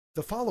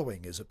The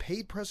following is a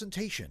paid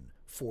presentation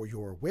for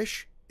Your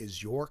Wish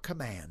is Your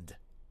Command.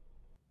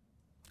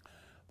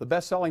 The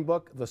best-selling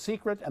book, The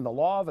Secret and the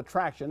Law of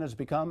Attraction, has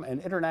become an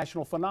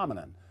international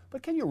phenomenon.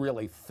 But can you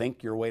really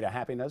think your way to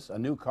happiness, a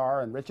new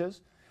car, and riches?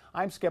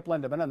 I'm Skip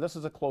Lindeman, and this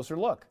is a closer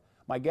look.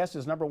 My guest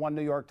is #1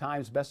 New York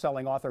Times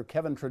best-selling author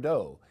Kevin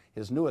Trudeau.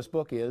 His newest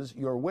book is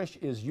Your Wish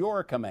is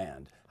Your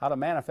Command, How to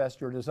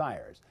Manifest Your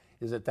Desires.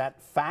 Is it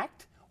that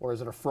fact, or is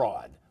it a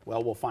fraud?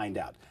 Well, we'll find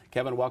out.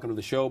 Kevin, welcome to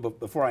the show. But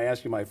before I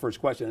ask you my first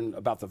question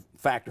about the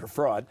fact or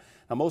fraud,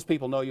 now most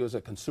people know you as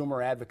a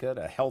consumer advocate,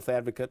 a health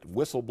advocate,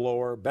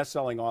 whistleblower,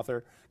 best-selling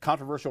author,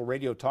 controversial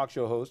radio talk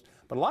show host.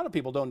 But a lot of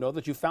people don't know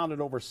that you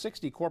founded over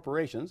 60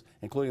 corporations,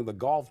 including the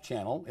Golf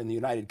Channel in the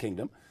United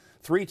Kingdom,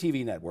 3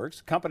 TV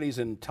networks, companies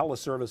in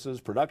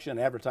teleservices, production,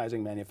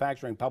 advertising,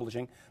 manufacturing,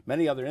 publishing,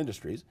 many other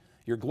industries.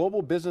 Your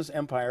global business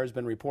empire has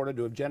been reported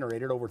to have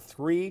generated over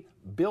 $3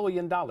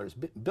 billion,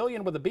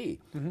 billion with a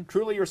B.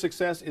 Truly, your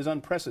success is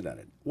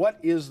unprecedented. What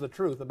is the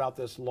truth about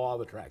this law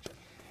of attraction?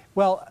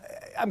 Well,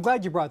 I'm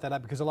glad you brought that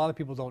up because a lot of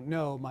people don't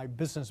know my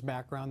business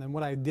background and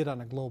what I did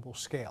on a global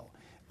scale.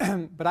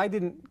 But I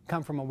didn't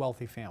come from a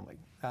wealthy family.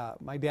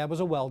 My dad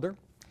was a welder.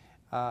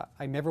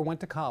 I never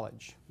went to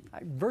college. I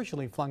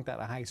virtually flunked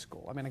out of high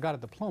school. I mean, I got a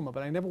diploma,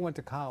 but I never went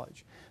to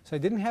college. So I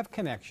didn't have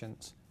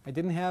connections. I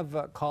didn't have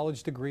a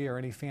college degree or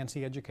any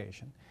fancy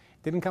education.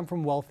 Didn't come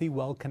from wealthy,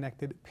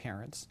 well-connected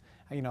parents.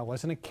 You know, I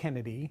wasn't a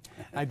Kennedy.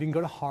 I didn't go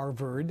to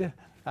Harvard.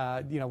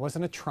 You know,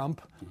 wasn't a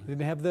Trump.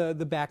 Didn't have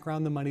the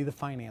background, the money, the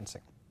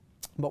financing.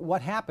 But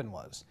what happened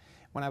was,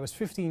 when I was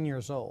 15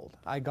 years old,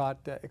 I got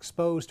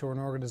exposed to an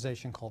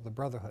organization called the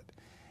Brotherhood.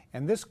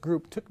 And this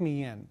group took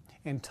me in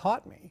and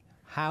taught me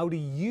how to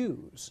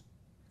use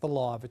the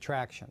law of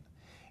attraction.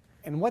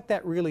 And what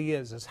that really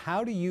is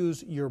how to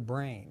use your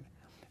brain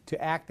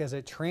to act as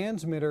a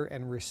transmitter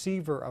and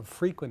receiver of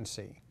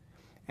frequency.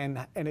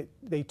 And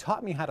they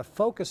taught me how to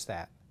focus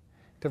that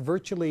to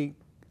virtually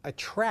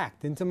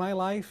attract into my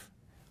life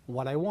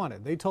what I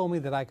wanted. They told me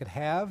that I could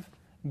have,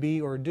 be,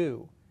 or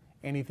do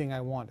anything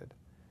I wanted.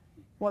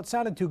 Well, it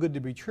sounded too good to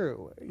be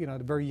true, you know, a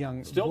very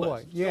young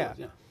boy. Yeah.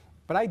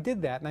 But I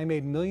did that, and I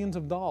made millions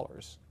of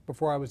dollars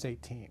before I was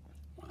 18.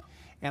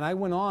 And I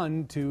went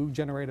on to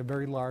generate a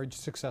very large,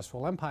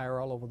 successful empire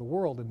all over the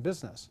world in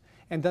business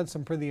and done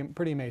some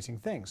pretty amazing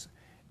things.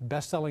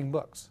 Best-selling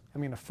books. I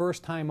mean, a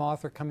first-time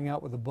author coming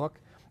out with a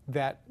book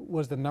that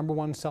was the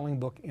 #1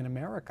 selling book in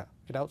America.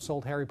 It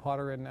outsold Harry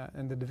Potter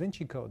and the Da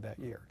Vinci Code that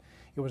year.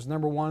 It was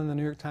 #1 in the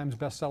New York Times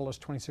bestsellers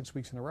 26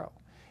 weeks in a row.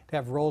 To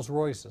have Rolls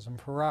Royces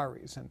and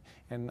Ferraris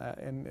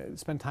and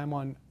spend time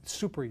on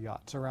super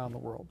yachts around the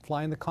world,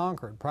 flying the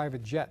Concorde,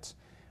 private jets.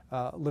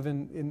 Live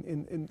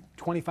in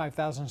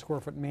 25,000 square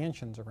foot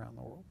mansions around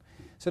the world.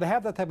 So to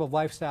have that type of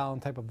lifestyle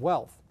and type of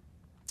wealth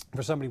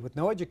for somebody with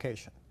no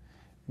education,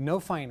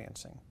 no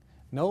financing,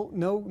 no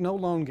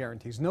loan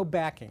guarantees, no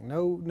backing,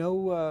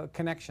 no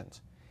connections,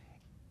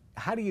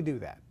 how do you do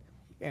that?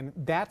 And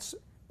that's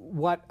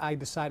what I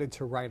decided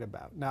to write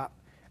about. Now,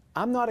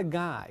 I'm not a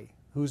guy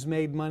who's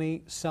made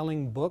money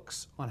selling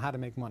books on how to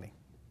make money.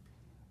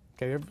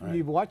 Okay, right.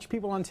 You watch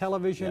people on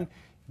television. Yeah.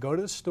 Go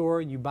to the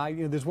store and you buy,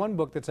 you know, there's one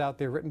book that's out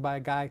there written by a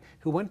guy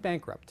who went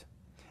bankrupt,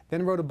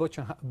 then wrote a book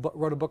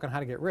on how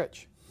to get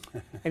rich.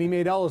 And he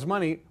made all his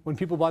money when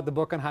people bought the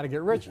book on how to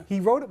get rich. He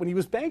wrote it when he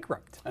was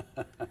bankrupt.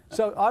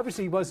 So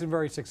obviously he wasn't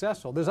very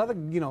successful. There's other,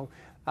 you know,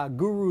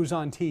 gurus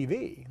on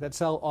TV that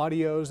sell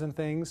audios and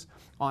things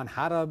on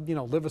how to, you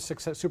know, live a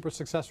super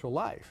successful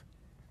life.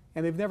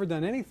 And they've never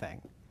done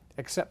anything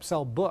except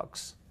sell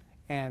books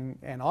and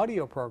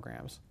audio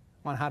programs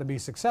on how to be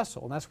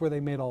successful. And that's where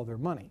they made all their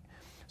money.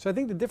 So I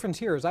think the difference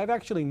here is I've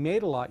actually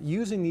made a lot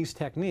using these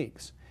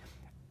techniques.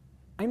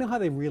 I know how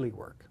they really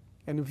work.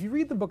 And if you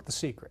read the book The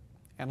Secret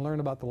and learn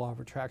about the law of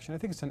attraction, I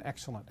think it's an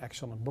excellent,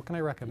 excellent book, and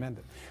I recommend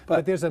it.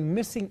 But there's a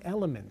missing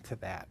element to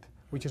that,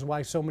 which is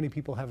why so many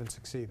people haven't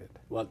succeeded.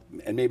 Well,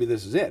 and maybe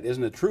this is it.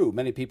 Isn't it true?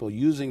 Many people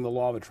using the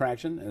law of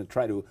attraction and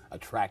try to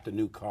attract a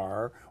new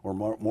car or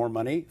more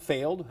money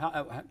failed. How do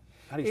you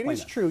explain that? It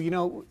is true. You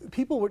know,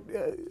 people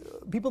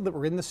that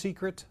were in The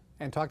Secret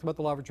and talked about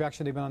the law of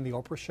attraction, they've been on the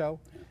Oprah show.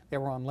 They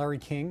were on Larry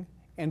King.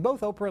 And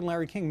both Oprah and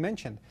Larry King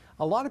mentioned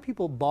a lot of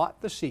people bought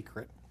The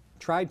Secret,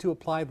 tried to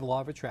apply the law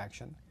of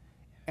attraction,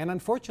 and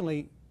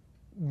unfortunately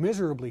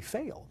miserably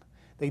failed.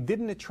 They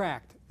didn't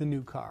attract the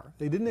new car.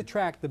 They didn't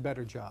attract the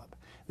better job.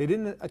 They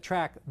didn't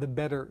attract the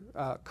better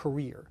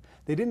career.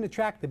 They didn't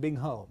attract the big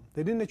home.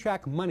 They didn't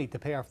attract money to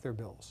pay off their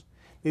bills.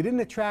 They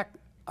didn't attract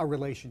a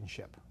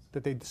relationship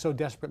that they so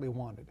desperately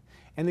wanted.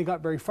 And they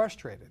got very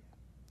frustrated.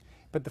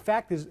 But the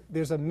fact is,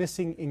 there's a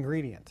missing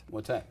ingredient.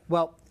 What's that?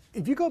 Well,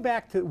 if you go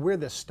back to where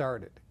this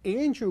started,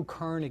 Andrew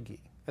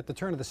Carnegie, at the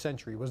turn of the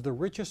century, was the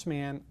richest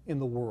man in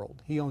the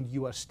world. He owned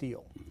U.S.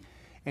 Steel.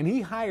 And he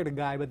hired a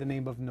guy by the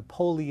name of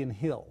Napoleon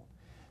Hill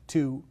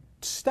to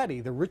study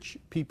the rich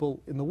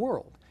people in the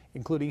world,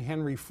 including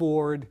Henry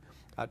Ford,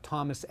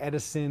 Thomas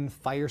Edison,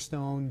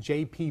 Firestone,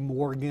 J.P.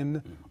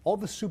 Morgan, all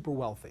the super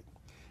wealthy,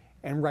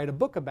 and write a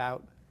book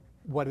about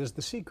what is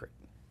the secret.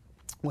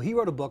 Well, he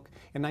wrote a book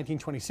in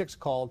 1926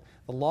 called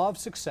The Law of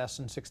Success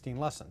in 16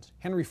 Lessons.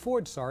 Henry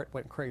Ford saw it,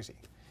 went crazy.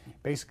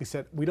 Basically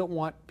said, we don't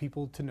want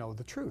people to know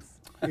the truth.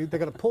 They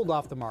got it pulled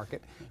off the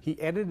market. He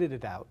edited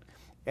it out,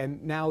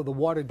 and now the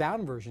watered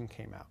down version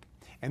came out.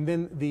 And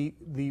then the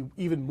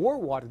even more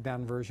watered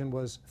down version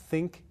was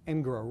Think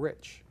and Grow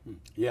Rich.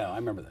 Yeah, I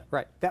remember that.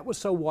 Right. That was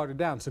so watered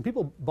down. So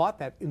people bought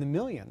that in the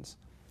millions,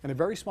 and a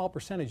very small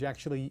percentage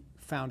actually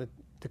found it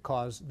to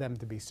cause them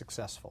to be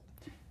successful.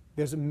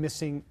 There's a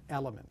missing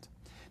element.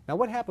 Now,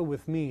 what happened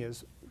with me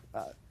is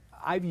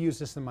I've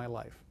used this in my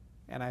life,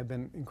 and I've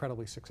been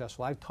incredibly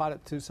successful. I've taught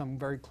it to some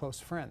very close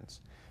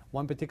friends.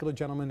 One particular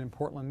gentleman in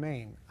Portland,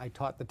 Maine, I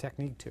taught the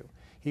technique to.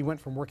 He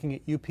went from working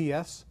at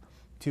UPS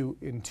to,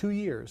 in 2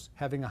 years,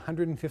 having a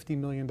 $150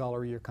 million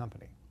a year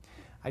company.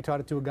 I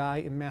taught it to a guy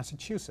in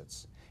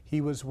Massachusetts.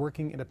 He was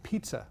working in a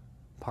pizza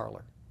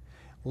parlor,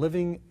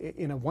 living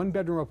in a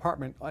one-bedroom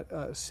apartment,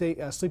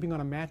 sleeping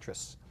on a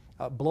mattress,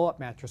 a blow-up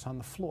mattress on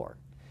the floor.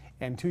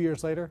 And 2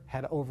 years later,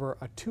 had over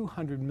a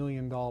 $200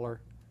 million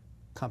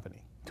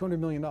company. $200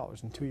 million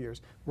in 2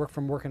 years,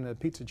 working at a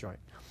pizza joint.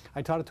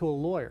 I taught it to a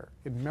lawyer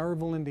in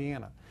Maryville,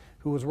 Indiana,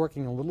 who was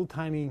working a little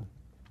tiny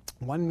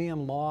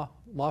one-man law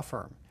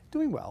firm,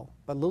 doing well,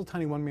 but a little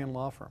tiny one-man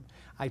law firm.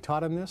 I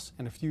taught him this,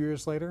 and a few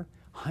years later,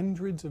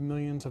 hundreds of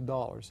millions of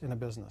dollars in a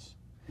business.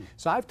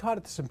 So I've taught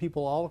it to some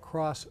people all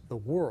across the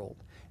world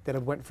that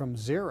have went from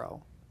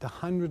zero to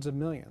hundreds of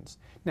millions.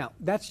 Now,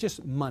 that's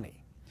just money.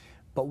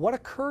 But what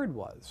occurred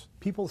was,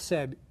 people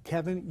said,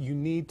 Kevin, you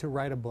need to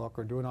write a book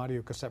or do an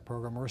audio cassette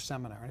program or a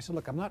seminar. And I said,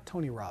 look, I'm not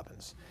Tony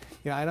Robbins.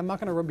 You know, and I'm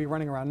not going to be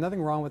running around,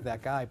 nothing wrong with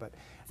that guy, but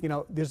you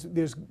know,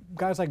 there's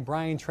guys like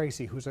Brian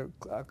Tracy, who's a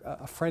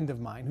friend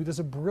of mine, who does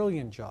a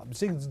brilliant job.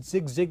 Zig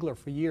Ziglar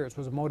for years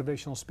was a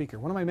motivational speaker.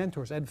 One of my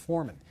mentors, Ed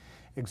Foreman,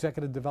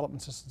 Executive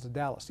Development Systems of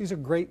Dallas. These are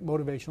great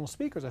motivational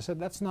speakers. I said,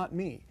 that's not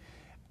me.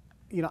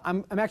 You know,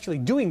 I'm actually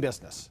doing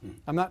business.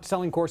 I'm not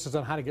selling courses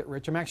on how to get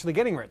rich. I'm actually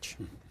getting rich.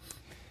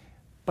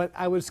 But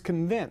I was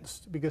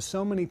convinced, because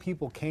so many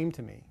people came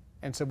to me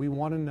and said, we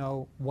want to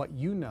know what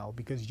you know,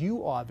 because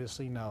you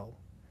obviously know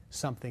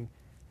something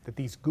that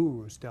these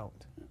gurus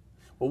don't.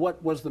 Well,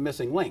 what was the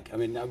missing link? I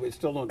mean, we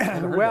still don't.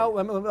 Well,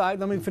 let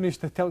me finish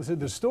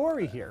the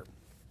story here.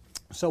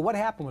 So what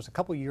happened was, a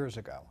couple years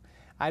ago,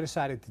 I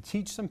decided to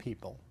teach some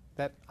people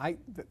that I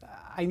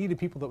needed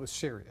people that was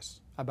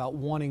serious about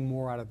wanting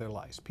more out of their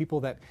lives.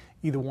 People that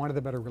either wanted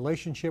a better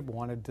relationship,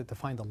 wanted to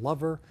find a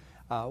lover,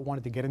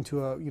 wanted to get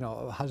into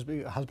a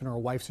husband or a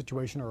wife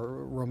situation or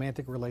a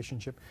romantic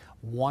relationship,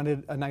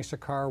 wanted a nicer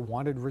car,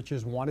 wanted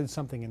riches, wanted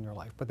something in their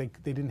life, but they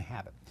didn't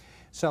have it.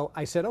 So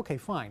I said, okay,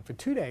 fine. For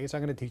 2 days,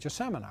 I'm going to teach a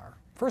seminar.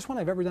 First one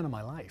I've ever done in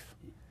my life.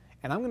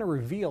 And I'm going to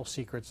reveal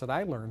secrets that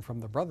I learned from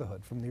the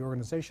Brotherhood, from the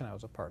organization I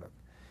was a part of,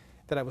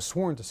 that I was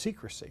sworn to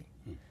secrecy,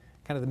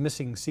 kind of the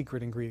missing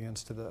secret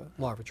ingredients to the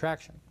law of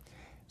attraction.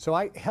 So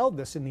I held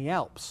this in the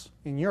Alps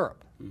in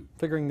Europe,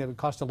 figuring that it would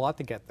cost a lot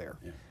to get there.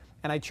 Yeah.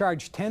 And I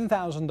charged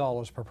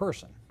 $10,000 per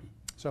person.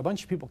 So a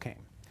bunch of people came.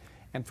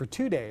 And for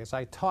 2 days,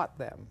 I taught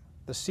them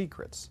the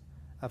secrets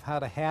of how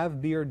to have,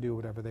 be, or do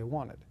whatever they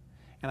wanted.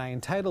 And I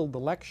entitled the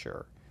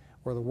lecture,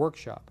 or the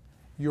workshop,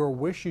 Your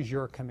Wish is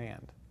Your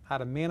Command, how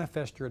to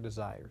manifest your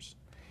desires.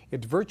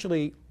 It's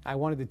virtually, I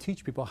wanted to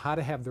teach people how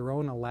to have their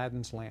own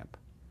Aladdin's lamp.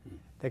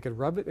 They could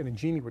rub it and a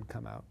genie would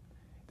come out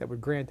that would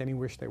grant any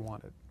wish they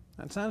wanted.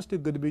 That sounds too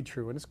good to be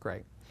true, and it's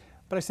great.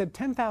 But I said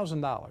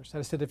 $10,000.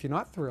 I said, if you're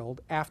not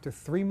thrilled, after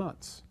 3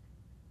 months,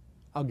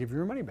 I'll give you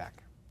your money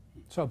back.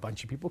 So a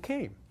bunch of people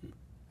came.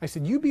 I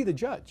said, you be the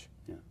judge.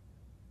 Yeah.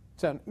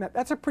 So now,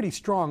 that's a pretty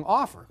strong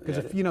offer, because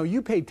if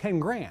you paid 10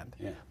 grand,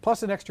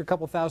 plus an extra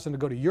couple thousand to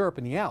go to Europe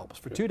and the Alps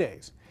for 2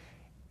 days,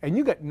 and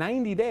you got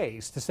 90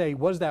 days to say,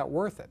 was that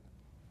worth it?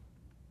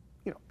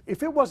 You know,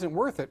 if it wasn't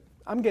worth it,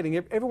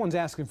 everyone's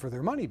asking for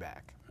their money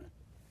back.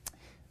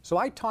 So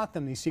I taught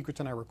them these secrets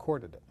and I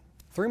recorded it.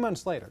 3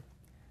 months later,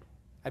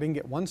 I didn't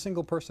get one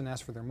single person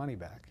ask for their money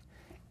back.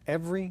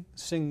 Every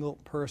single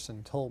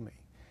person told me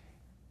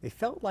they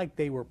felt like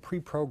they were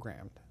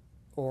pre-programmed,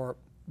 or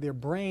their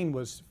brain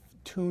was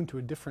tuned to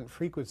a different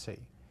frequency,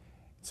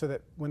 so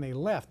that when they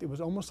left, it was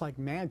almost like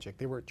magic.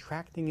 They were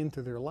attracting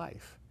into their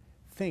life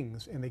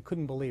things, and they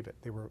couldn't believe it.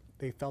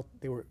 They felt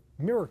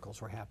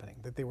miracles were happening,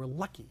 that they were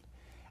lucky.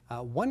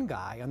 One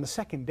guy on the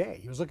second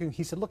day,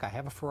 he said, look, I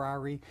have a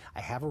Ferrari, I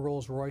have a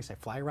Rolls Royce, I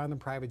fly around in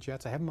private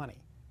jets, I have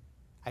money.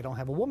 I don't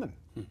have a woman,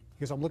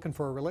 because I'm looking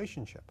for a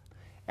relationship.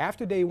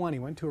 After day one, he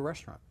went to a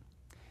restaurant.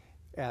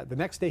 The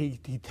next day,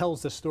 he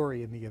tells this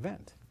story in the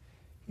event.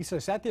 He said, I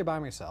sat there by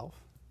myself.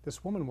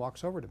 This woman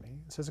walks over to me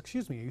and says,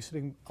 excuse me, are you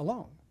sitting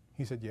alone?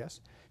 He said, yes.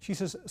 She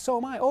says, so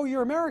am I. Oh,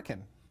 you're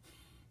American.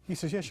 He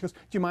says, yes. She goes, do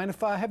you mind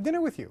if I have dinner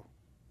with you?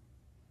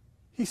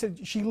 He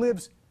said, she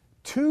lives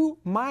 2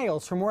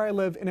 miles from where I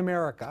live in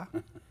America.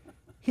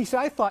 He said,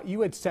 I thought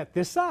you had set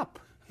this up.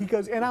 He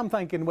goes, and I'm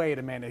thinking, wait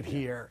a minute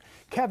here.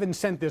 Kevin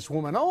sent this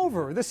woman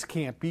over. This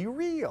can't be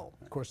real.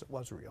 Of course, it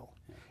was real.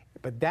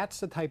 But that's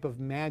the type of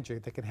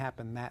magic that can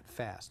happen that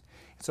fast.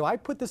 So I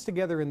put this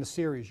together in the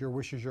series, Your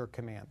Wish is Your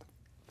Command.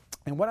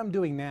 And what I'm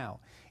doing now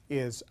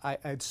is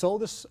I'd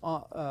sold this,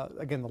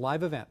 again, the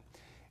live event.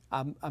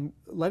 I'm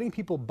letting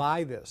people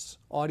buy this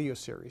audio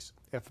series.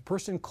 If a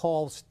person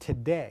calls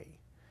today,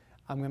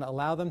 I'm going to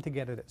allow them to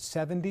get it at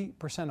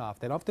 70% off.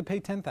 They don't have to pay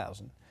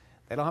 $10,000.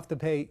 They don't have to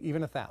pay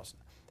even $1,000.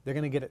 They're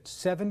going to get it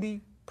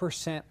 70%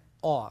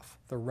 off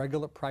the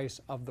regular price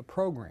of the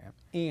program.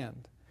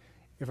 And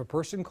if a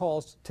person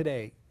calls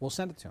today, we'll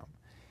send it to them.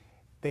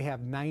 They have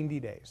 90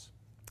 days.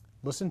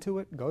 Listen to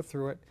it, go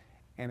through it,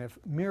 and if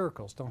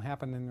miracles don't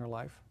happen in their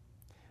life,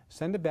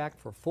 send it back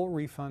for full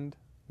refund,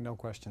 no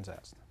questions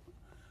asked.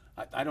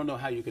 I don't know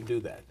how you can do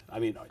that. I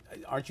mean,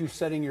 aren't you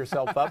setting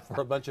yourself up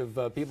for a bunch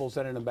of people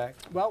sending them back?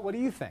 Well, what do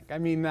you think? I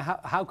mean,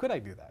 how could I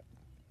do that?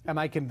 Am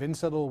I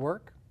convinced that it'll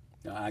work?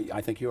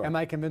 I think you are. Am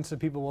I convinced that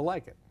people will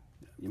like it?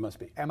 You must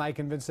be. Am I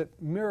convinced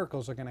that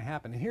miracles are going to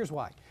happen? And here's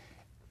why.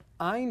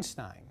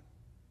 Einstein,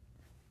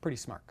 pretty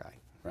smart guy.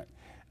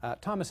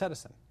 Right. Thomas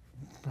Edison,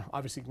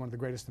 obviously one of the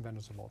greatest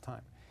inventors of all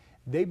time.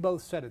 They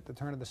both said at the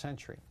turn of the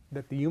century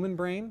that the human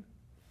brain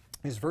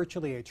is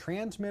virtually a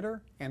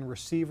transmitter and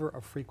receiver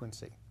of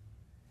frequency.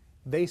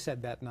 They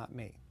said that, not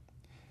me.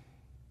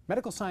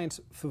 Medical science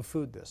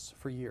poo-pooed this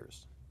for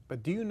years.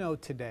 But do you know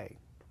today,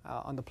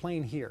 on the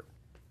plane here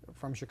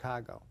from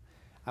Chicago,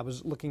 I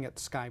was looking at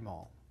Sky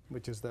Mall,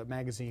 which is the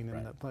magazine,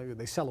 and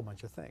they sell a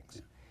bunch of things.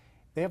 Yeah.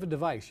 They have a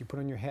device you put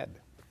on your head,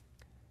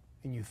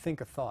 and you think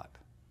a thought,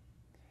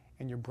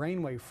 and your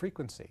brainwave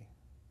frequency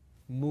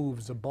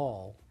moves a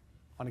ball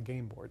on a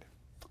game board.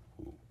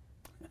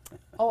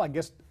 Oh, I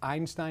guess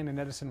Einstein and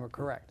Edison were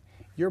correct.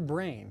 Your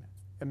brain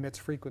emits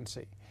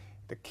frequency.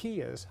 The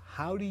key is,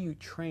 how do you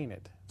train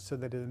it so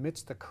that it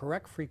emits the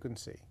correct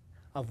frequency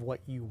of what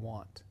you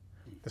want?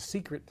 The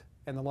secret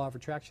and the law of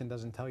attraction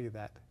doesn't tell you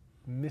that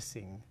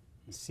missing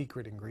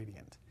secret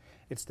ingredient.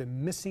 It's the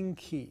missing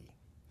key.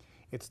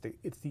 It's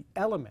the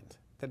element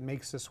that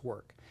makes this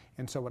work.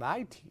 And so what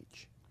I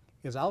teach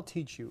is I'll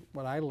teach you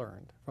what I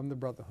learned from the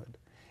Brotherhood.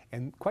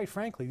 And quite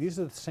frankly, these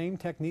are the same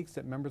techniques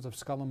that members of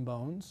Skull and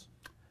Bones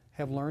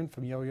have learned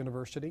from Yale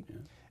University.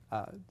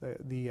 Yeah.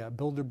 The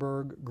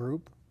Bilderberg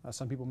Group,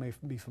 some people may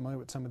be familiar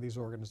with some of these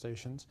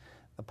organizations.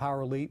 The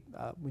Power Elite,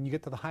 when you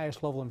get to the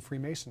highest level in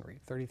Freemasonry,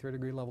 33rd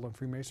degree level in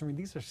Freemasonry,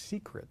 these are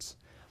secrets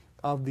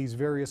of these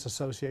various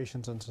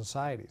associations and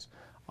societies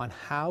on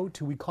how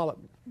to, we call it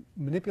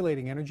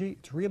manipulating energy.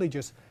 It's really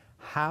just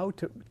how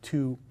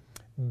to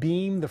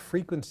beam the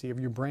frequency of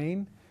your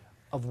brain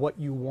of what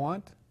you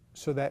want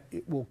so that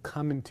it will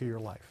come into your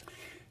life.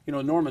 You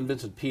know, Norman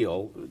Vincent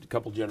Peale, a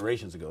couple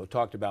generations ago,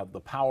 talked about the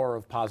power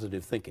of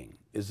positive thinking.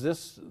 Is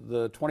this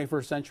the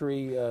 21st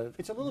century?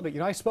 It's a little bit. You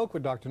know, I spoke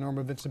with Dr.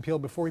 Norman Vincent Peale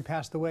before he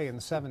passed away in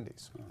the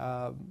 70s.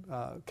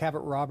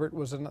 Cabot Robert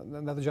was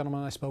another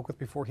gentleman I spoke with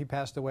before he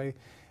passed away.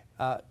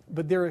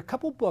 But there are a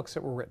couple books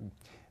that were written.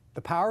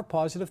 The Power of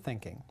Positive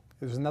Thinking.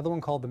 There's another one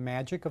called The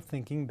Magic of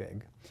Thinking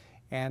Big,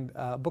 and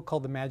a book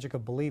called The Magic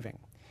of Believing.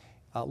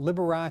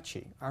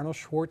 Liberace, Arnold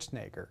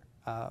Schwarzenegger,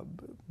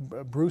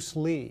 Bruce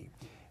Lee.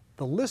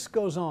 The list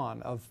goes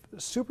on of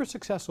super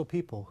successful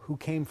people who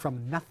came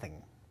from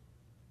nothing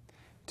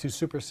to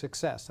super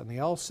success. And they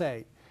all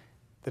say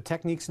the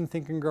techniques in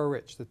Think and Grow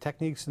Rich, the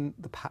techniques in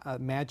the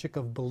magic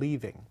of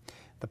believing,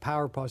 the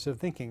power of positive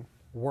thinking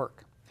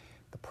work.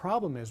 The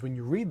problem is when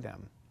you read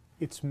them,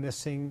 it's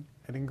missing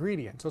an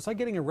ingredient. So it's like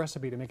getting a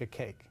recipe to make a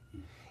cake.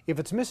 If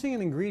it's missing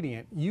an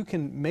ingredient, you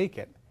can make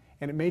it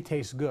and it may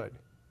taste good.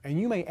 And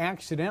you may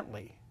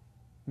accidentally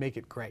make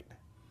it great.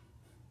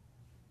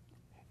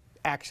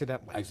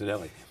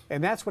 Accidentally.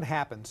 And that's what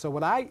happened. So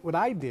what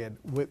I did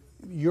with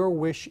your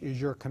wish is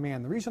your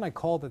command, the reason I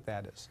called it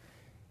that is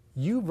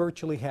you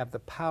virtually have the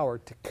power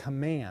to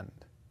command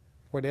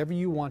whatever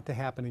you want to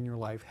happen in your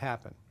life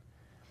happen.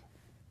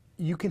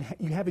 You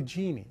have a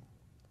genie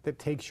that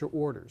takes your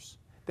orders,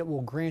 that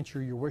will grant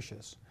you your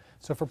wishes.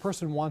 So if a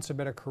person wants a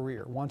better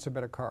career, wants a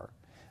better car,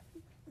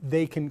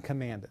 they can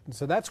command it. And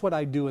so that's what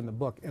I do in the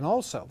book. And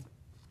also,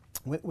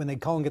 when they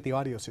call and get the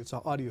audio series, it's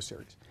an audio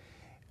series,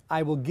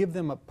 I will give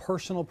them a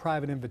personal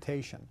private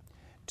invitation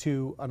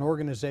to an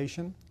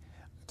organization.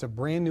 It's a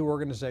brand new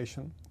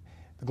organization,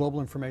 the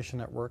Global Information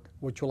Network,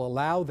 which will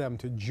allow them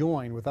to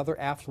join with other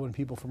affluent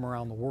people from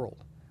around the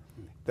world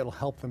that will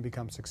help them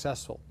become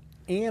successful.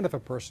 And if a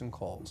person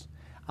calls,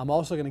 I'm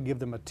also going to give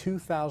them a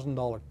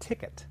 $2,000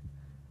 ticket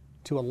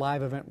to a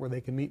live event where they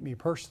can meet me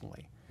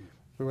personally,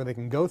 where they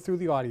can go through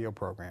the audio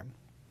program.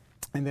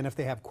 And then if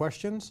they have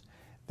questions,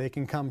 they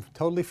can come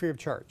totally free of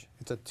charge.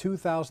 It's a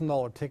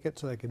 $2,000 ticket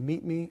so they can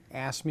meet me,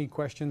 ask me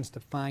questions to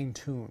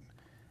fine-tune.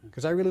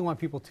 Because I really want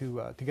people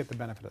to get the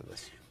benefit of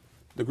this.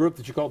 The group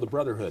that you call the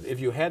Brotherhood, if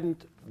you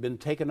hadn't been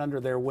taken under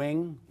their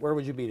wing, where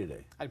would you be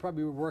today? I'd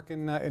probably be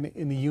working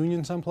in the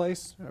union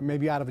someplace, or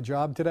maybe out of a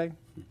job today.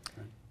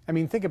 Okay. I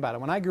mean, think about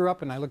it. When I grew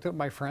up and I looked at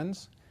my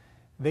friends,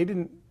 they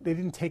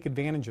didn't take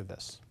advantage of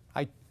this.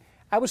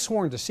 I was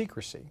sworn to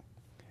secrecy.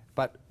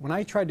 But when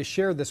I tried to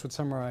share this with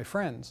some of my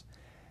friends,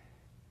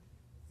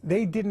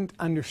 they didn't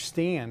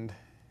understand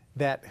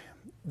that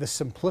the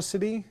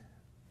simplicity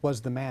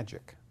was the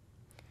magic.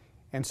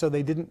 And so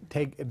they didn't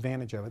take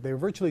advantage of it. They were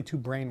virtually too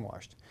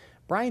brainwashed.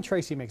 Brian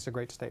Tracy makes a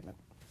great statement.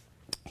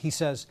 He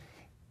says,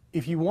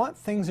 if you want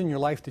things in your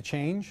life to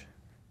change,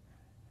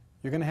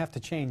 you're going to have to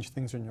change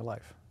things in your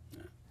life.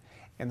 Yeah.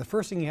 And the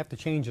first thing you have to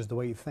change is the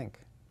way you think.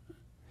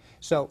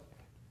 So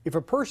if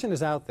a person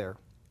is out there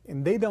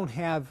and they don't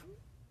have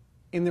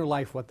in their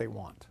life what they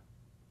want,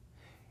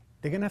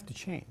 they're going to have to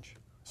change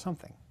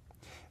something.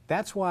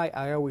 That's why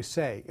I always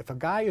say, if a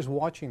guy is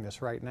watching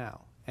this right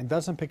now and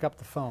doesn't pick up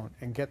the phone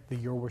and get the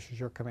Your Wish is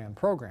Your Command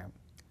program,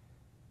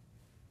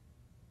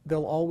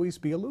 they'll always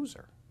be a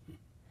loser.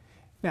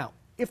 Now,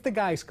 if the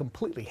guy is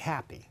completely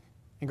happy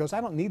and goes,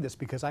 I don't need this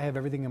because I have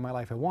everything in my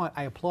life I want,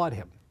 I applaud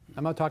him.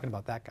 I'm not talking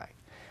about that guy.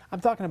 I'm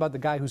talking about the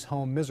guy who's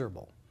home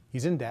miserable.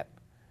 He's in debt,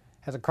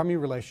 has a crummy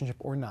relationship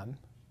or none,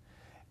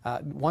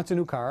 wants a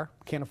new car,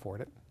 can't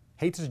afford it,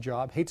 hates his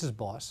job, hates his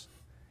boss,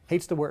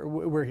 hates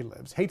where he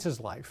lives, hates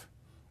his life,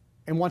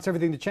 and wants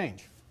everything to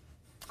change.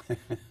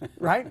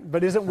 Right?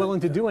 But isn't willing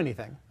to do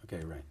anything.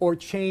 Okay, right. Or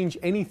change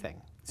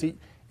anything. See,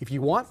 if you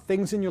want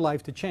things in your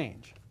life to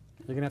change,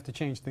 you're going to have to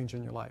change things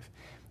in your life.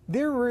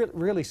 There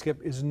really,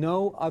 Skip, is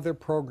no other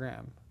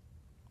program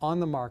on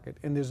the market,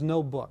 and there's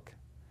no book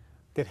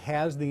that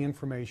has the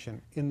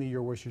information in the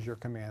Your Wish is Your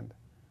Command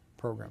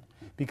program.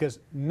 Because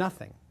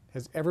nothing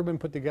has ever been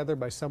put together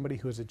by somebody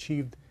who has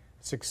achieved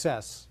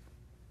success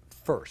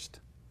first.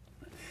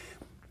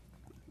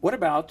 What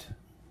about,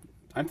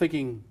 I'm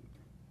thinking,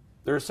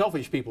 there are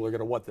selfish people who are going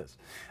to want this.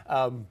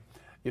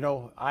 You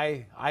know,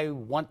 I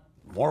want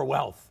more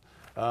wealth.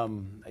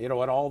 You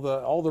know, and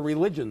all the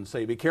religions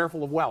say, be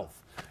careful of wealth.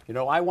 You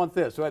know, I want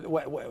this.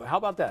 How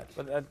about that?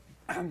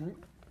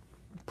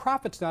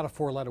 Profit's not a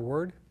four-letter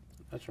word.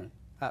 That's right.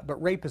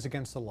 But rape is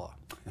against the law.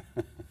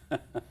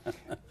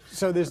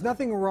 So there's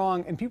nothing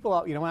wrong. And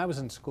people, you know, when I was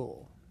in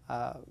school,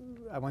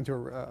 I went to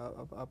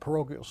a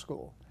parochial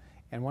school,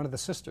 and one of the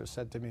sisters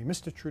said to me,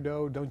 Mr.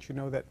 Trudeau, don't you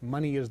know that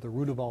money is the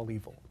root of all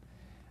evil?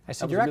 I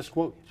said,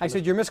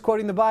 you're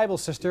misquoting the Bible,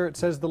 sister. It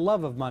says the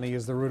love of money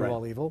is the root of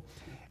all evil.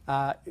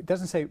 It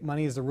doesn't say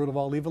money is the root of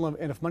all evil,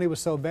 and if money was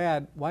so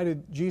bad, why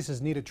did Jesus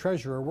need a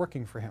treasurer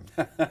working for him?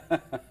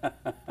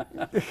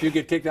 You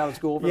get kicked out of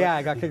school for Yeah, that?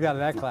 I got kicked out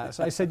of that class.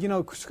 I said, you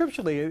know,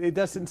 scripturally, it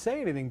doesn't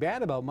say anything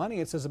bad about money.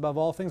 It says, above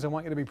all things, I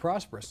want you to be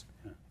prosperous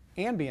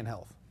and be in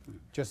health,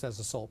 just as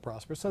the soul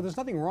prospers. So there's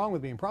nothing wrong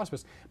with being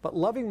prosperous, but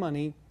loving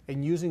money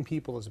and using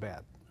people is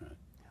bad. Right.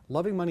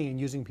 Loving money and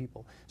using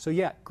people. So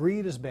yeah,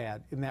 greed is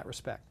bad in that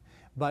respect.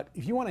 But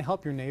if you want to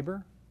help your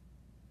neighbor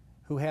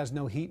who has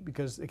no heat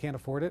because they can't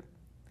afford it,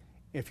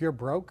 if you're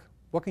broke,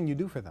 what can you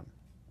do for them?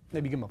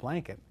 Maybe give them a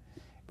blanket.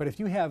 But if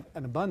you have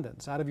an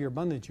abundance, out of your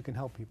abundance you can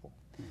help people.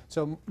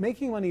 So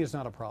making money is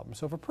not a problem.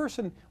 So if a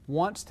person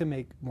wants to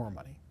make more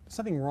money, there's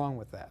nothing wrong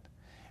with that.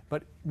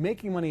 But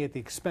making money at the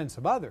expense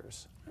of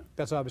others,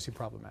 that's obviously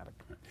problematic.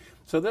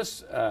 So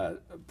this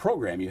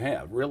program you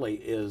have really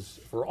is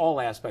for all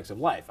aspects of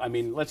life. I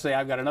mean, let's say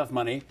I've got enough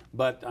money,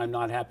 but I'm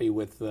not happy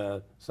with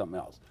something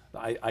else.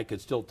 I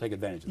could still take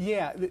advantage of it.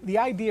 Yeah, the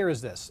idea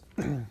is this.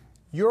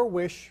 Your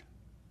wish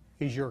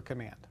is your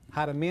command.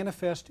 How to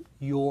manifest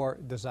your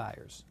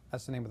desires.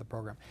 That's the name of the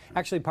program.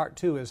 Actually, part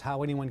 2 is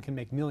how anyone can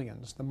make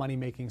millions, the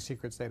money-making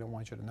secrets they don't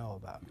want you to know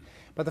about.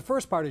 But the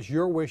first part is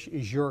your wish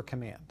is your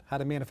command, how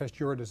to manifest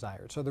your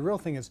desire. So the real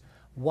thing is,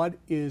 what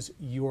is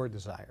your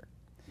desire?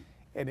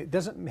 And it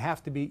doesn't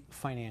have to be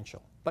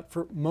financial. But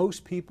for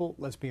most people,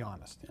 let's be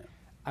honest,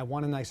 I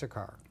want a nicer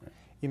car.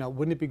 You know,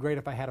 wouldn't it be great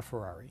if I had a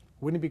Ferrari?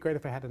 Wouldn't it be great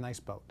if I had a nice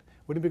boat?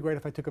 Wouldn't it be great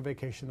if I took a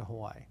vacation to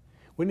Hawaii?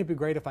 Wouldn't it be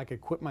great if I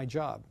could quit my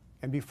job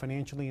and be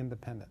financially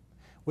independent?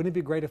 Wouldn't it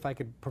be great if I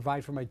could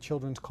provide for my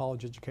children's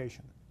college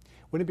education?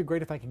 Wouldn't it be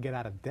great if I could get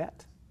out of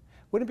debt?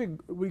 Wouldn't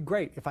it be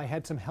great if I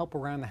had some help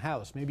around the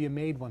house, maybe a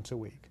maid once a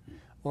week?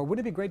 Or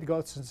wouldn't it be great to go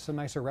out to some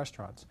nicer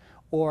restaurants?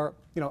 Or,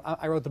 you know,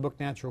 I wrote the book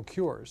Natural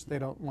Cures they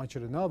don't want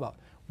you to know about.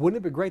 Wouldn't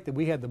it be great that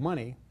we had the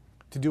money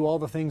to do all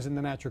the things in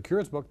the Natural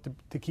Cures book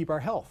to keep our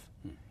health?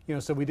 You know,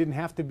 so we didn't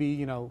have to be,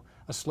 you know,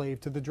 a slave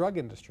to the drug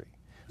industry.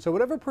 So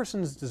whatever a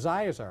person's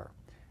desires are,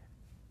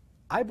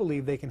 I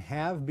believe they can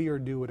have, be, or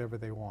do whatever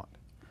they want.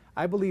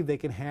 I believe they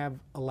can have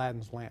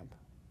Aladdin's lamp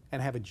and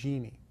have a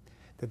genie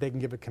that they can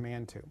give a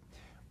command to.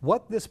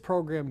 What this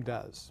program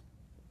does,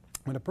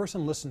 when a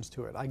person listens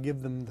to it, I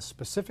give them the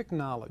specific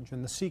knowledge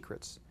and the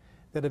secrets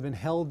that have been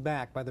held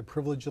back by the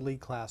privileged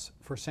elite class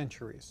for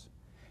centuries,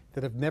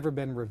 that have never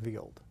been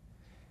revealed.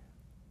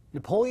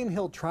 Napoleon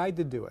Hill tried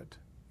to do it,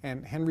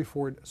 and Henry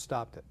Ford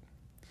stopped it.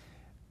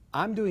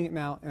 I'm doing it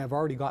now, and I've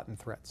already gotten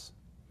threats.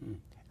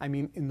 I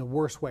mean, in the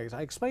worst ways.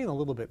 I explain a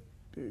little bit.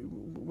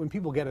 When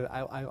people get it,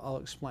 I'll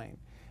explain.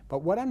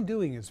 But what I'm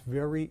doing is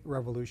very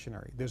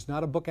revolutionary. There's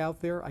not a book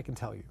out there, I can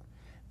tell you.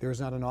 There's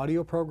not an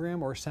audio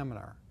program or a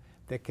seminar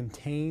that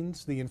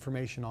contains the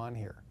information on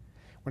here.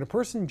 When a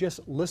person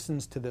just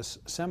listens to this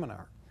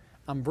seminar,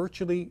 I'm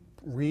virtually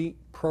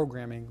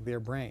reprogramming their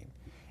brain.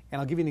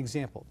 And I'll give you an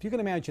example. If you can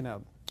imagine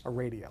a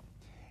radio,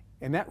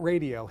 and that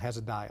radio has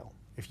a dial.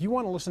 If you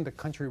want to listen to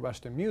country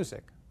western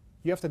music,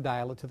 you have to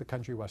dial it to the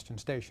country western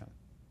station.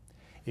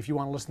 If you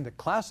want to listen to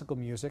classical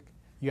music,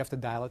 you have to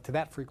dial it to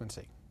that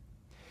frequency.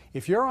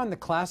 If you're on the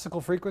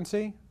classical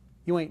frequency,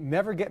 you ain't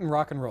never getting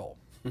rock and roll.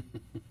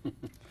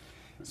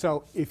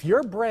 So if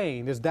your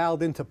brain is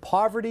dialed into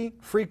poverty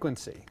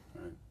frequency,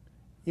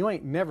 you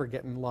ain't never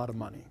getting a lot of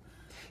money.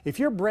 If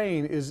your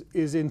brain is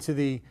into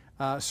the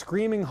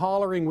screaming,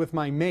 hollering with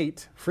my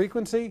mate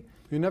frequency,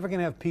 you're never going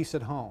to have peace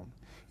at home.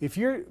 If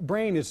your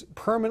brain is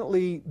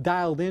permanently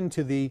dialed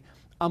into the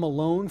I'm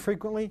alone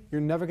frequently,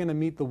 you're never going to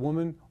meet the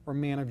woman or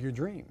man of your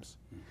dreams.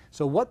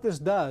 So what this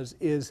does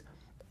is,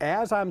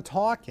 as I'm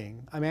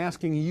talking, I'm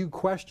asking you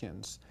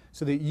questions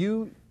so that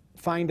you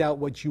find out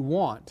what you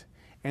want,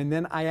 and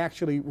then I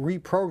actually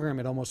reprogram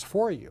it almost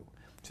for you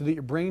so that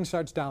your brain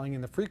starts dialing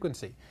in the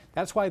frequency.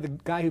 That's why the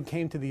guy who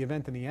came to the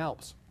event in the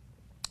Alps,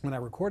 when I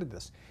recorded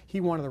this, he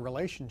wanted a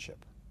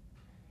relationship.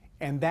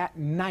 And that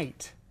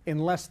night, in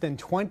less than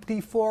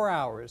 24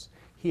 hours,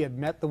 he had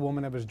met the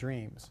woman of his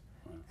dreams,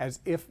 as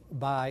if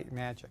by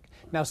magic.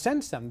 Now,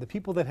 since then, the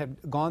people that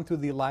have gone through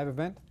the live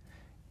event,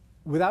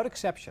 without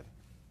exception,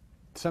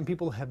 some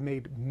people have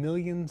made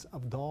millions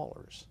of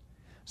dollars.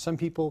 Some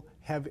people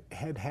have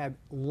had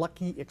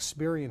lucky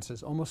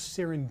experiences, almost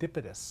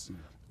serendipitous,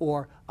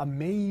 or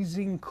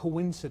amazing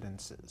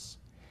coincidences.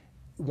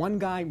 One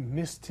guy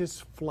missed his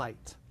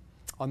flight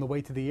on the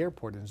way to the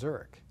airport in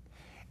Zurich,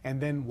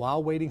 and then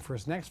while waiting for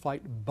his next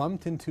flight,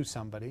 bumped into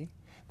somebody.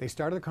 They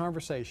started a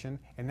conversation,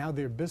 and now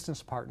they're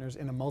business partners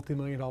in a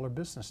multi-million-dollar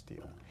business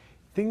deal.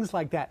 Things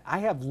like that. I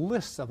have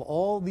lists of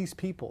all these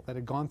people that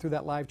had gone through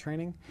that live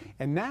training,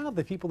 and now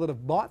the people that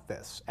have bought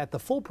this at the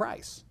full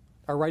price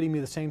are writing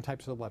me the same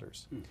types of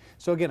letters.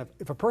 So again,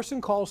 if a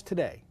person calls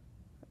today,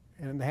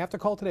 and they have to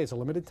call today, it's a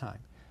limited time,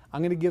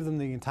 I'm going to give them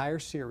the entire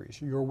series,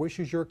 Your Wish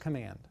is Your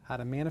Command, How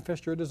to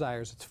Manifest Your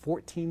Desires. It's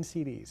 14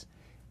 CDs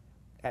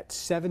at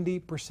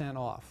 70%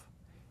 off.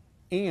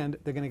 And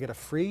they're going to get a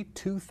free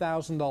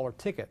 $2,000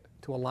 ticket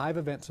to a live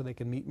event so they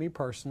can meet me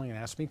personally and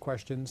ask me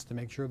questions to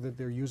make sure that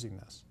they're using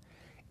this.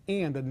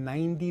 And a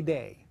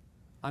 90-day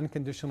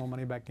unconditional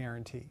money-back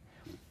guarantee.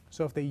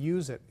 So if they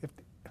use it,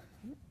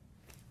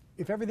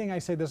 if everything I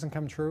say doesn't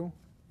come true,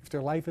 if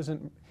their life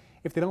isn't,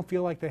 if they don't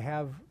feel like they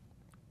have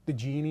the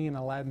genie in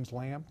Aladdin's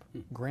lamp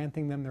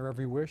granting them their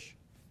every wish,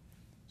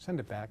 send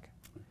it back.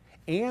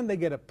 And they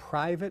get a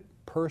private,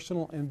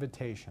 personal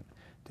invitation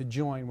to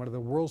join one of the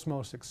world's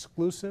most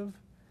exclusive,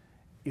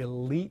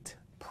 elite,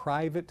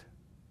 private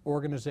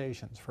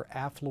organizations for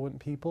affluent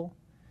people,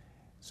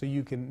 so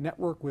you can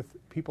network with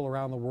people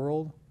around the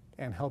world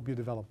and help you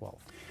develop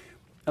wealth.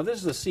 Now, this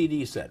is a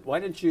CD set. Why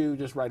didn't you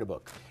just write a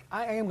book?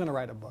 I am going to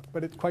write a book,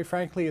 but quite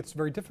frankly, it's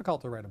very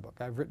difficult to write a book.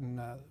 I've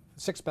written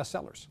 6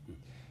 bestsellers.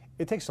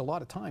 It takes a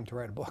lot of time to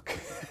write a book.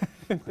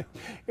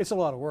 It's a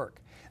lot of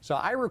work. So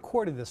I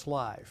recorded this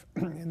live.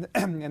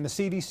 In the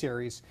CD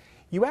series,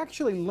 you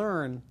actually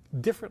learn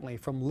differently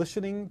from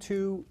listening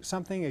to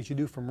something as you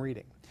do from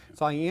reading.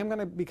 So I am going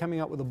to be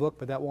coming out with a book,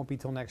 but that won't be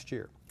till next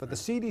year. But the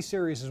CD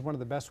series is one of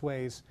the best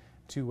ways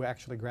to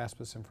actually grasp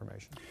this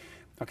information.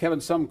 Now,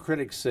 Kevin, some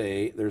critics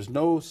say there's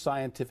no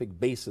scientific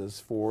basis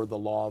for the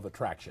law of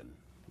attraction.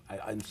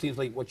 It seems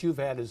like what you've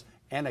had is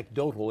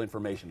anecdotal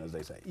information, as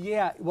they say.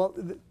 Yeah, well,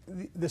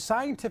 the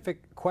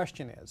scientific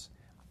question is,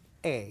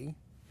 A,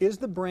 is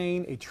the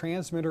brain a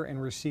transmitter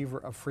and receiver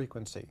of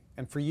frequency?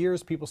 And for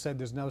years, people said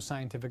there's no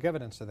scientific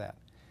evidence of that.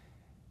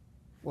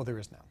 Well, there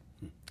is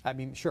now. I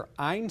mean, sure,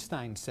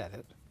 Einstein said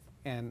it,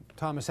 and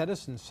Thomas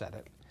Edison said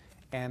it,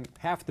 and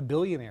half the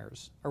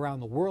billionaires around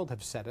the world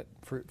have said it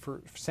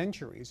for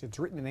centuries. It's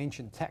written in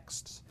ancient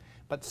texts.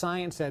 But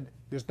science said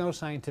there's no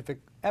scientific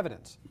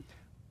evidence.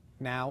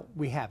 Now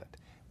we have it.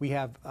 We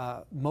have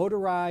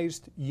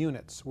motorized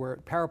units where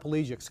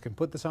paraplegics can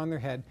put this on their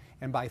head,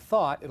 and by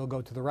thought, it'll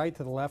go to the right,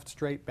 to the left,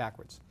 straight,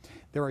 backwards.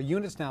 There are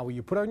units now where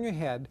you put on your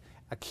head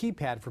a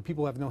keypad for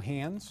people who have no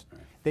hands.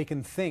 They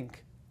can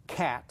think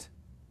cat,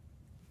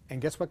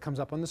 and guess what comes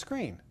up on the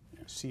screen?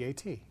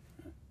 C-A-T.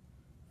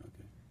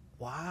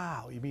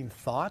 Wow, you mean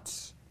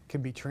thoughts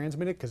can be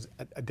transmitted? Because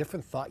a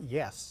different thought,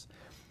 yes.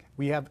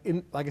 We have,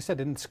 like I said,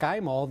 in Sky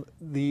Mall,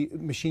 the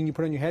machine you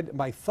put on your head,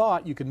 by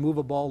thought, you can move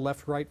a ball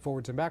left, right,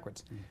 forwards, and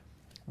backwards.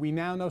 We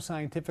now know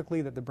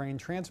scientifically that the brain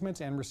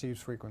transmits and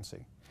receives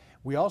frequency.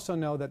 We also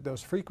know that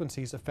those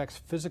frequencies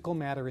affect physical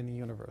matter in the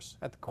universe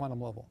at the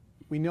quantum level.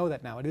 We know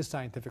that now. It is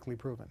scientifically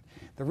proven.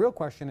 The real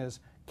question is,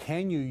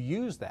 can you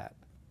use that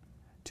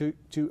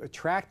to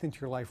attract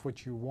into your life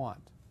what you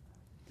want?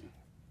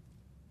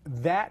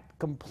 That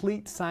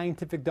complete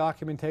scientific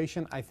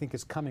documentation, I think,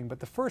 is coming. But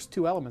the first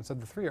 2 elements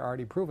of the 3 are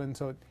already proven,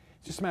 so it's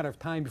just a matter of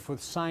time before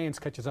the science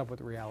catches up with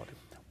the reality.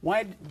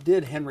 Why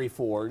did Henry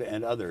Ford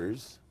and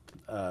others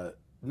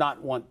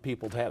not want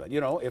people to have it? You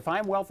know, if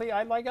I'm wealthy,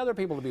 I'd like other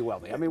people to be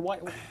wealthy. I mean, why?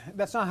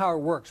 That's not how it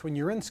works. When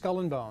you're in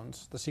Skull and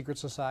Bones, the secret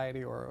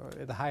society, or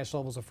at the highest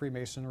levels of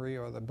Freemasonry,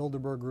 or the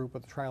Bilderberg Group, or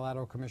the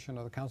Trilateral Commission,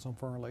 or the Council on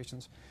Foreign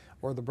Relations,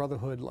 or the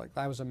Brotherhood, like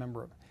I was a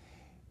member of,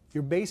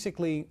 you're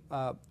basically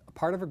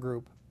part of a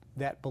group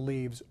that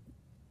believes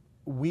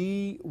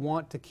we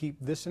want to keep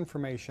this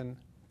information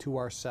to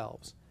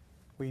ourselves.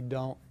 We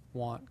don't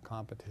want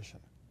competition.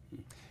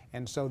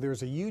 And so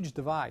there's a huge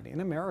divide in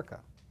America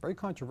very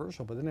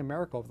controversial, but in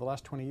America over the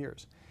last 20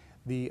 years,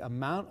 the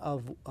amount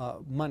of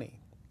money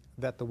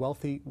that the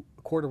wealthy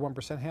quarter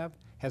 1% have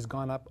has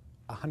gone up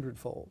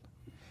 100-fold.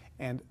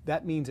 And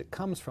that means it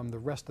comes from the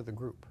rest of the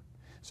group.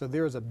 So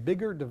there is a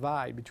bigger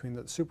divide between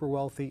the super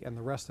wealthy and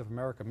the rest of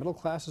America. Middle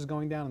class is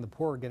going down and the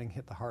poor are getting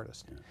hit the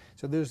hardest. Yeah.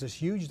 So there's this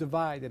huge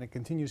divide and it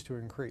continues to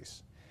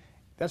increase.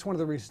 That's one of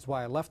the reasons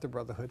why I left the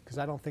Brotherhood, because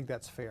I don't think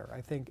that's fair.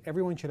 I think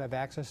everyone should have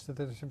access to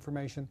this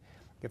information.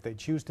 If they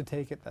choose to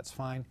take it, that's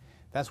fine.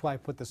 That's why I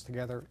put this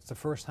together. It's the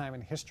first time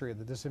in history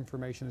that this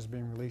information is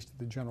being released to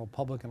the general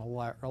public on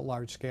a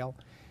large scale.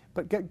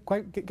 But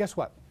guess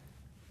what?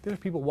 There's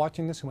people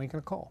watching this who ain't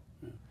going to call.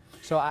 Yeah.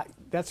 So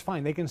that's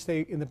fine. They can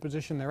stay in the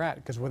position they're at,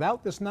 because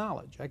without this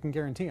knowledge, I can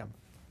guarantee them,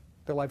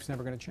 their life's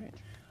never going to change.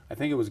 I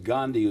think it was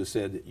Gandhi who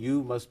said,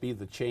 "You must be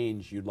the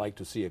change you'd like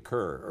to see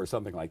occur," or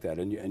something like that.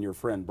 And your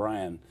friend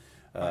Brian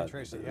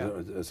Tracy,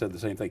 yeah, said the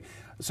same thing.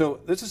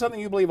 So this is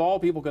something you believe all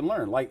people can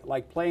learn,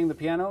 like playing the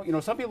piano. You know,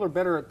 some people are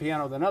better at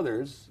piano than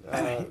others.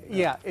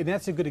 Yeah, and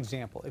that's a good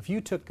example. If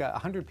you took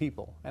 100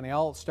 people and they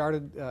all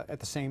started at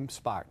the same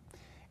spot,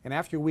 and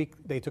after a week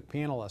they took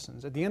piano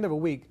lessons, at the end of a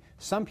week,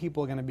 some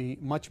people are going to be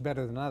much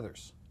better than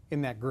others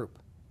in that group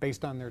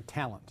based on their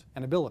talent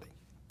and ability.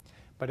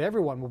 But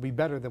everyone will be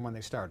better than when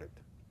they started.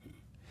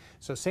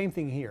 So same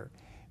thing here.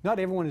 Not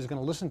everyone is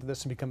going to listen to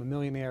this and become a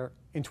millionaire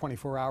in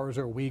 24 hours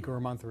or a week or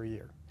a month or a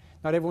year.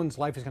 Not everyone's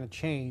life is going to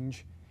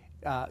change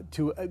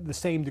to the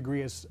same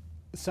degree as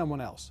someone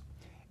else.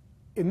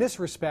 In this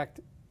respect,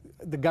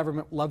 the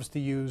government loves to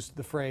use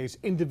the phrase,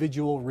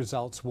 individual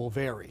results will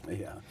vary.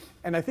 Yeah.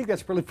 And I think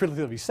that's really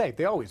pretty safe.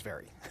 They always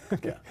vary.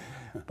 Yeah.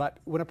 But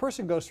when a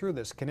person goes through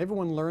this, can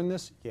everyone learn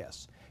this?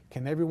 Yes.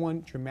 Can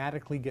everyone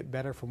dramatically get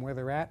better from where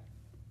they're at?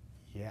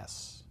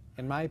 Yes.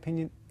 In my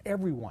opinion,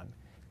 everyone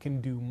can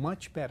do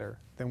much better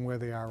than where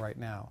they are right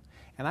now.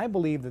 And I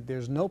believe that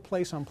there's no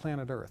place on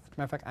planet Earth, as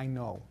a matter of fact, I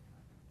know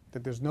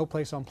that there's no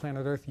place on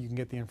planet Earth you can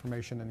get the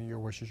information in the Your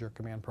Wish Is Your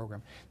Command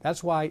program.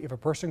 That's why if a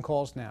person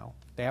calls now,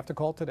 they have to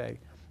call today,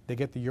 they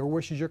get the Your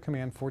Wish Is Your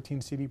Command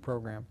 14 CD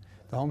program,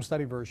 the home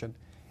study version,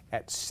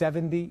 at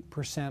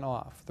 70%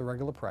 off the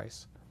regular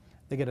price.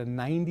 They get a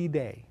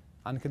 90-day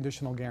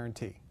unconditional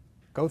guarantee.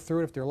 Go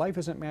through it. If their life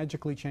isn't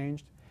magically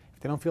changed,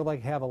 if they don't feel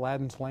like they have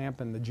Aladdin's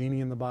lamp and the genie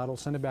in the bottle,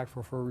 send it back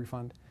for a full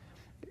refund.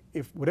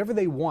 If whatever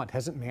they want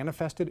hasn't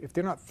manifested, if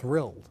they're not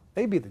thrilled,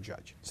 they be the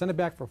judge. Send it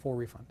back for a full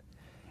refund.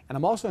 And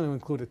I'm also going to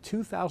include a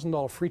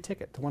 $2,000 free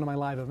ticket to one of my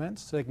live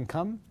events so they can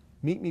come,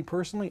 meet me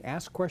personally,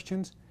 ask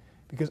questions,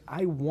 because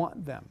I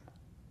want them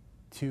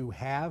to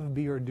have,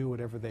 be, or do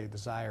whatever they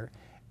desire.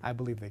 I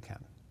believe they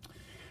can.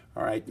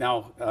 All right.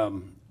 Now,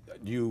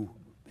 you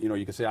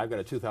can say, I've got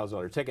a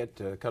 $2,000 ticket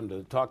to come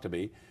to talk to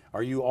me.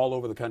 Are you all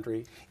over the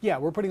country? Yeah,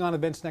 we're putting on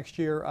events next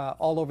year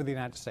all over the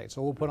United States.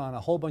 So we'll put on a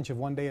whole bunch of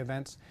one-day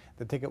events.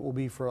 The ticket will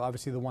be for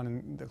obviously the one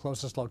in the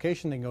closest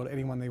location. They can go to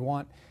anyone they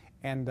want.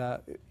 And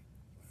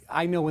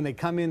I know when they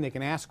come in, they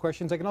can ask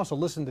questions. They can also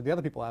listen to the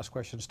other people ask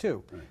questions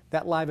too. Right.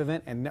 That live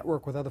event and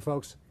network with other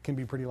folks can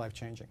be pretty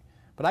life-changing.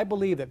 But I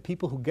believe that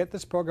people who get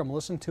this program,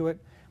 listen to it,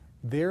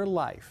 their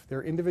life,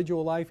 their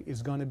individual life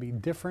is going to be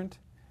different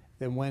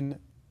than when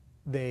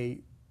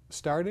they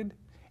started.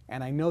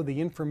 And I know the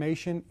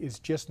information is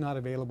just not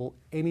available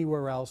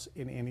anywhere else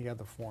in any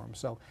other form.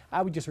 So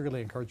I would just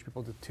really encourage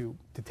people to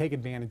take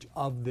advantage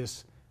of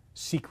this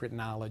secret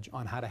knowledge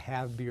on how to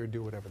have, be, or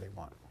do whatever they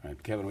want. All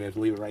right, Kevin, we have to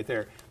leave it right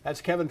there.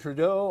 That's Kevin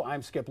Trudeau.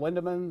 I'm Skip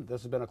Lindeman.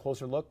 This has been A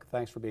Closer Look.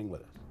 Thanks for being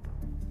with us.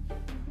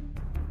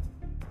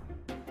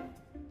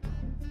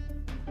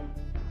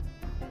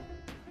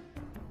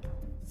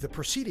 The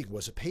proceeding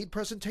was a paid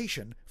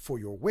presentation for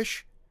Your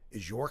Wish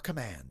Is Your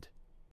Command.